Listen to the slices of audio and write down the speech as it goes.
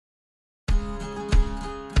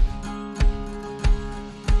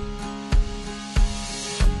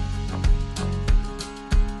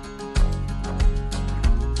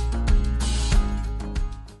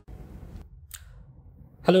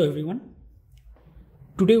Hello everyone.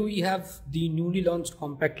 Today we have the newly launched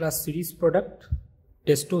compact class series product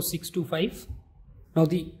Testo 625. Now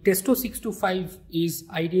the Testo 625 is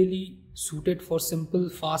ideally suited for simple,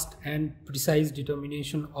 fast and precise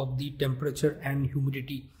determination of the temperature and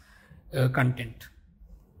humidity content.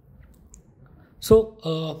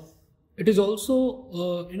 So it is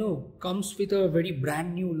also comes with a very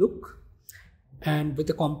brand new look and with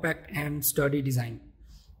a compact and sturdy design.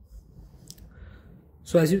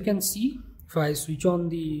 So as you can see, if I switch on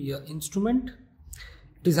the instrument,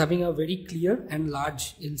 it is having a very clear and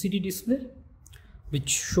large LCD display which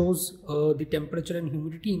shows the temperature and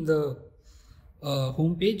humidity in the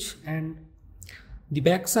home page, and the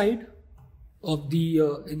back side of the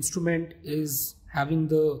instrument is having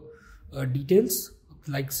the details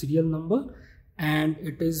like serial number, and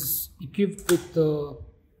it is equipped with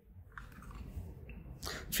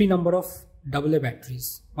 3 number of AA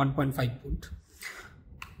batteries, 1.5 volt.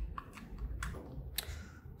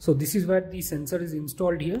 So this is where the sensor is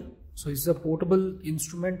installed here. So it's a portable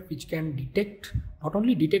instrument which can not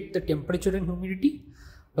only detect the temperature and humidity,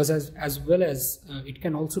 but as well as it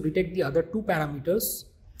can also detect the other 2 parameters.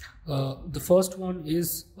 The first one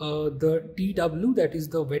is the TW, that is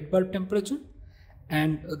the wet bulb temperature,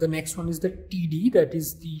 and the next one is the TD, that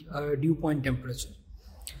is the dew point temperature.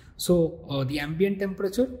 So the ambient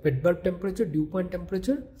temperature, wet bulb temperature, dew point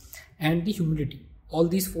temperature and the humidity, all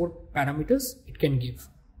these 4 parameters it can give.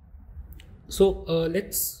 So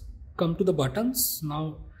let's come to the buttons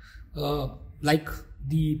now. Like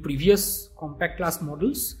the previous compact class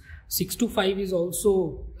models, 625 is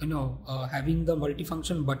also having the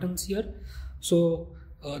multifunction buttons here. So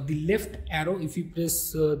the left arrow, if you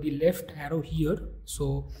press the left arrow here,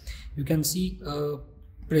 so you can see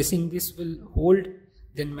pressing this will hold,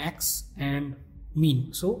 then max and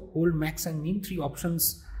mean. So hold, max and mean, 3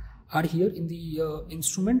 options are here in the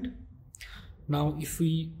instrument. Now if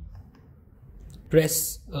we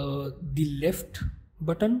press the left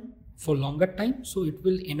button for longer time, so it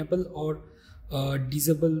will enable or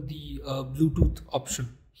disable the Bluetooth option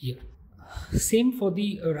here. Same for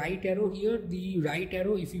the right arrow here. The right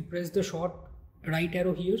arrow, if you press the short right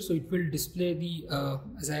arrow here, so it will display the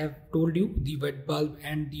as I have told you, the wet bulb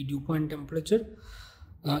and the dew point temperature.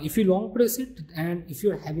 If you long press it, and if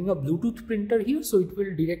you are having a Bluetooth printer here, so it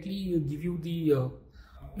will directly give you the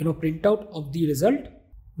printout of the result.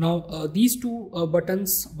 Now these 2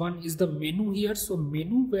 buttons, one is the menu here, so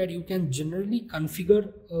menu where you can generally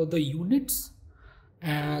configure the units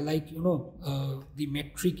like the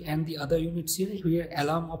metric and the other units here. Here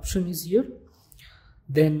alarm option is here.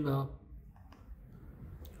 Then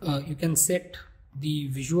you can set the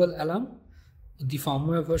visual alarm, the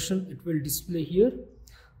firmware version it will display here,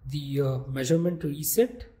 the measurement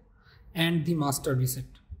reset and the master reset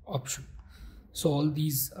option. So all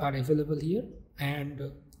these are available here,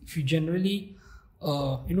 and if you generally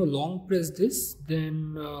long press this,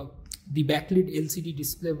 then the backlit LCD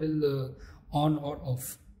display will on or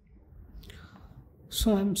off.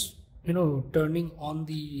 So I'm turning on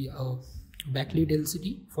the backlit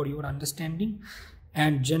LCD for your understanding,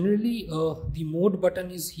 and generally the mode button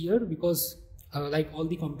is here because like all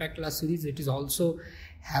the compact class series, it is also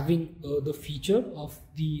having the feature of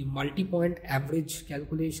the multi-point average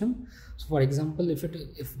calculation. So for example,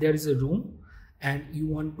 if there is a room and you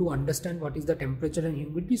want to understand what is the temperature and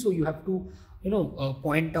humidity, so you have to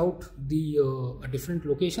point out the different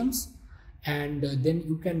locations, and then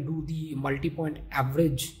you can do the multi-point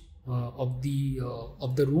average of the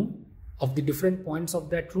room, of the different points of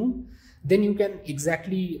that room. Then you can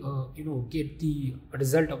exactly get the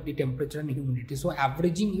result of the temperature and humidity. So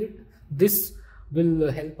averaging it, this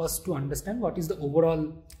will help us to understand what is the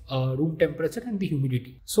overall room temperature and the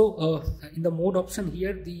humidity. So in the mode option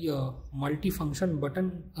here, the multi-function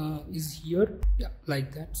button is here, yeah,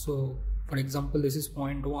 like that. So for example, this is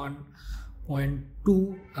 0.1,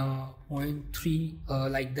 0.2,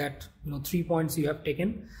 0.3, like that, 3 points you have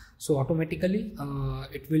taken. So automatically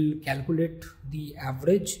it will calculate the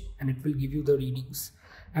average and it will give you the readings.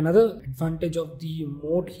 Another advantage of the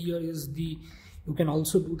mode here is you can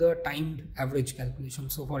also do the timed average calculation.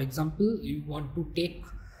 So for example, you want to take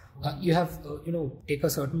take a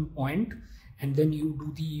certain point and then you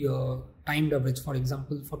do the timed average. For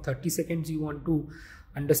example, for 30 seconds you want to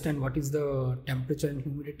understand what is the temperature and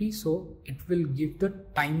humidity, so it will give the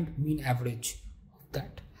timed mean average of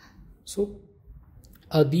that. So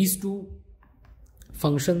these 2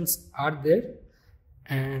 functions are there,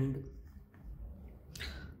 and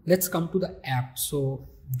let's come to the app. So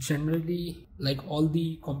generally, like all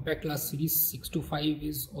the compact class series, 625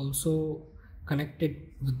 is also connected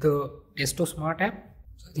with the Testo Smart app.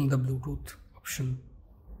 So I think the Bluetooth option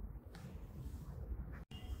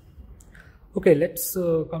Okay, let's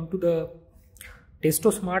come to the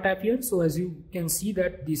Testo Smart app here. So as you can see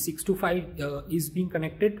that the 625 is being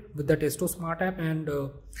connected with the Testo Smart app, and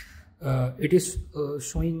it is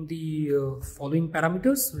showing the following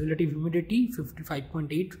parameters: relative humidity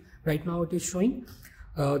 55.8. Right now it is showing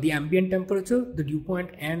the ambient temperature, the dew point,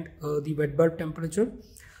 and the wet bulb temperature.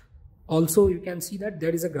 Also, you can see that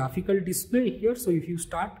there is a graphical display here. So if you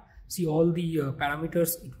see all the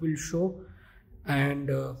parameters, it will show.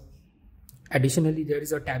 And additionally, there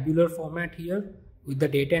is a tabular format here with the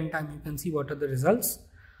date and time. You can see what are the results.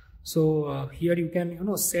 So here you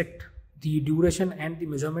can set the duration and the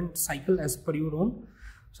measurement cycle as per your own.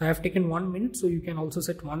 So I have taken 1 minute, so you can also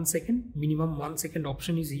set 1 second. Minimum 1 second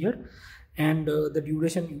option is here, and the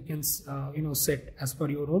duration you can set as per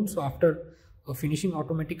your own. So after finishing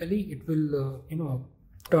automatically, it will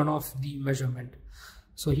turn off the measurement.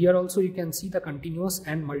 So here also you can see the continuous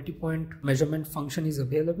and multi-point measurement function is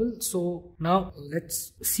available. So now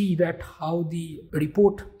let's see that how the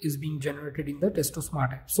report is being generated in the Testo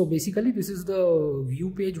Smart app. So basically this is the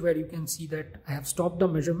view page where you can see that I have stopped the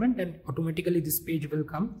measurement, and automatically this page will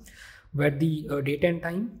come where the date and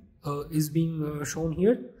time is being shown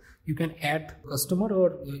here. You can add customer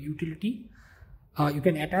or utility. You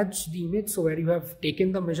can attach the image. So where you have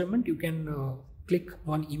taken the measurement, you can click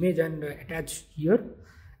one image and attach here,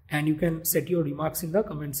 and you can set your remarks in the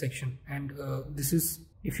comment section. And this is,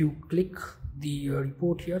 if you click the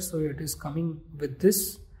report here, so it is coming with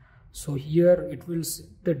this. So here it will set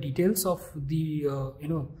the details of the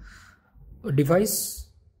device,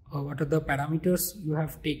 what are the parameters you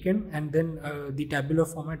have taken, and then the tabular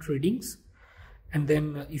format readings. And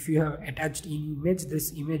then if you have attached an image,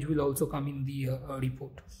 this image will also come in the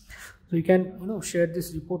report. So you can share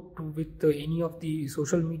this report with any of the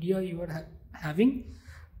social media you are having,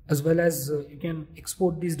 as well as you can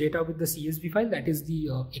export this data with the CSV file, that is the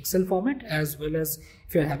Excel format, as well as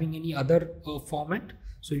if you are having any other format,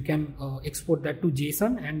 so you can export that to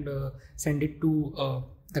JSON and send it to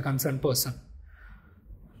the concerned person.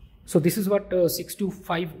 So this is what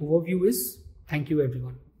 625 overview is. Thank you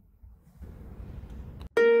everyone.